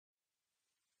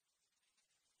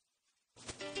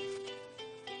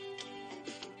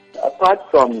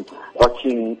apart from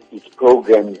watching his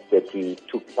programs that he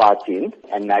took part in,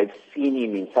 and I've seen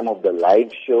him in some of the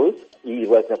live shows, he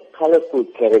was a colorful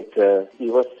character. He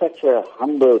was such a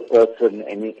humble person,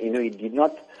 and he did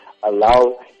not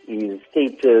allow his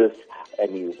status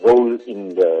and his role in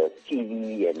the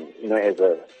TV and, as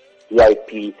a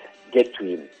VIP get to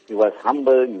him. He was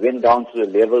humble. He went down to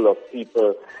the level of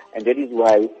people, and that is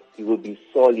why he will be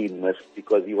sorely missed,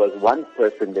 because he was one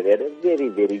person that had a very,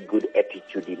 very good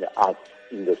attitude in the arts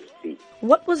industry.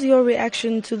 What was your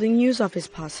reaction to the news of his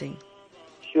passing?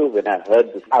 Sure, when I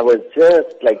heard this, I was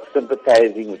just like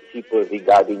sympathizing with people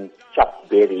regarding Chuck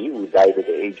Berry, who died at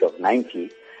the age of 90.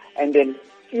 And then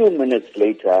a few minutes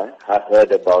later, I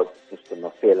heard about Mr.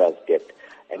 Mafela's death.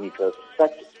 And it was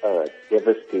such a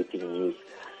devastating news,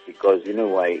 because you know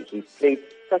why? He played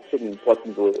such an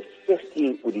important role,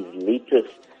 especially with his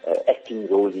latest acting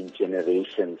role in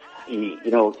Generations. He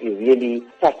really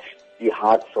touched the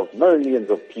hearts of millions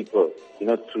of people,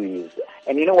 through his...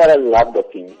 And you know what I loved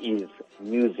of him is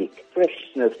music,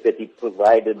 freshness that he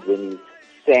provided when he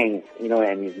sang,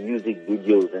 and his music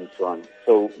videos and so on.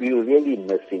 So we will really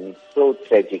miss him. It's so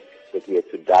tragic that he had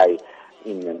to die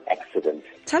in an accident.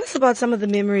 Tell us about some of the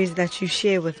memories that you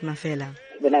share with Mafela.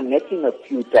 When I met him a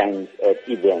few times at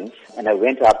events, and I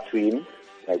went up to him,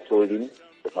 and I told him,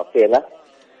 Mafela,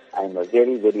 I'm a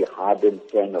very, very hardened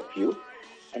fan of you.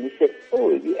 And he said,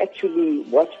 oh, you actually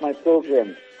watch my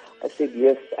programs? I said,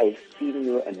 yes, I've seen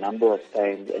you a number of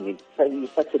times, and it's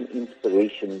such an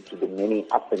inspiration to the many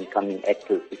up-and-coming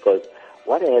actors, because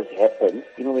what has happened,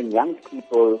 when young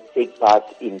people take part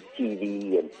in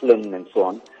TV and film and so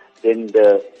on, then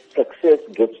the success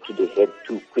gets to the head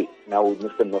too quick. Now with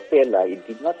Mr. Mafela, it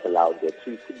did not allow that.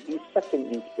 So it could be such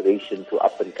an inspiration to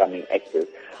up-and-coming actors,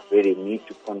 where they need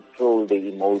to control their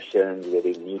emotions, where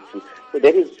they need to... So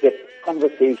that is that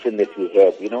conversation that we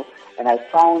had, and I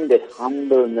found that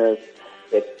humbleness,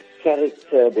 that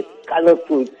character, that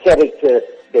colorful character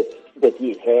that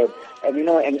he had,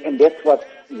 and that's what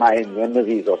my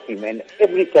memories of him. And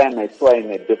every time I saw him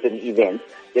at different events,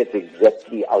 that's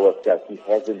exactly how I felt. He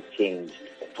hasn't changed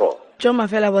at all. Joe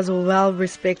Mafela was a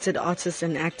well-respected artist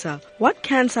and actor. What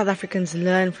can South Africans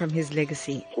learn from his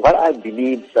legacy? What I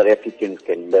believe South Africans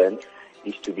can learn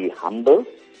is to be humble.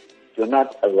 Do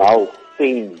not allow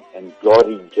fame and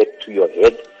glory get to your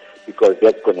head, because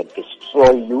that's going to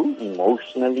destroy you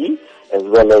emotionally as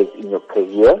well as in your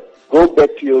career. Go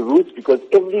back to your roots, because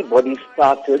everybody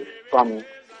started from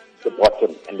the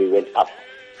bottom and they went up.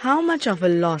 How much of a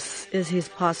loss is his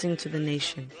passing to the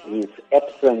nation? His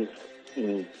absence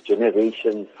in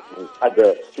Generations and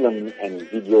other film and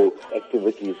video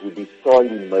activities will be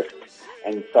sorely missed.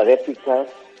 And South Africa,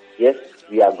 yes,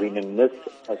 we are going to miss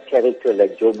a character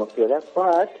like Joe Mafela,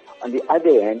 but on the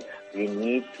other hand, we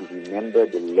need to remember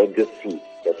the legacy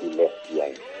that he left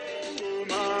behind.